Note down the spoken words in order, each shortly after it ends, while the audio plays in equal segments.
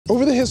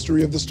Over the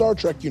history of the Star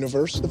Trek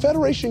universe, the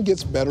Federation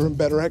gets better and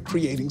better at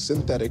creating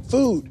synthetic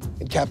food.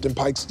 In Captain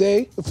Pike's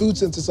day, the food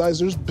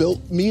synthesizers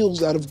built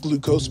meals out of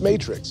glucose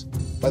matrix.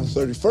 By the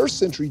 31st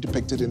century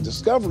depicted in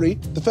Discovery,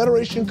 the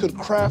Federation could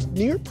craft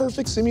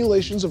near-perfect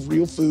simulations of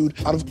real food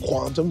out of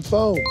quantum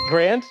foam.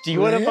 Grant, do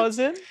you want to buzz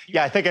in?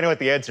 Yeah, I think I know what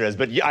the answer is,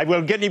 but I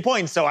won't get any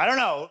points, so I don't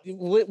know.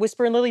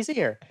 Whisper in Lily's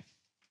ear.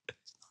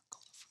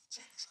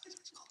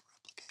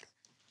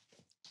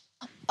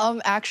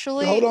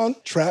 Actually... Hold on,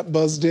 Trap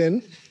buzzed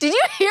in. Did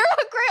you hear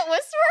what Grant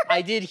whispered?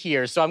 I did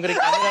hear, so I'm gonna...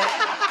 Grant,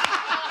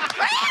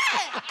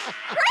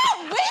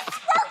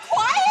 whisper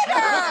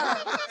quieter!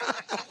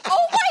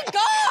 Oh my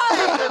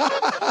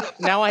God!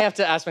 Now I have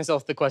to ask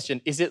myself the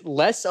question, is it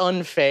less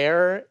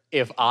unfair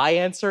if I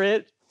answer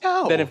it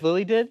than if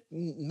Lily did?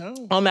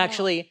 No.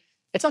 Actually,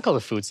 it's not called a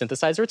food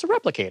synthesizer, it's a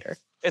replicator.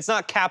 It's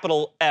not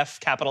capital F,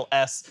 capital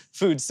S,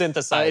 food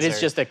synthesizer. It is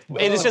just a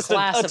It is just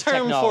class a of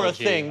term for a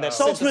technology. thing that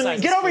Saltzman,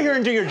 synthesizes get over food. here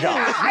and do your job.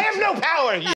 I have no power here.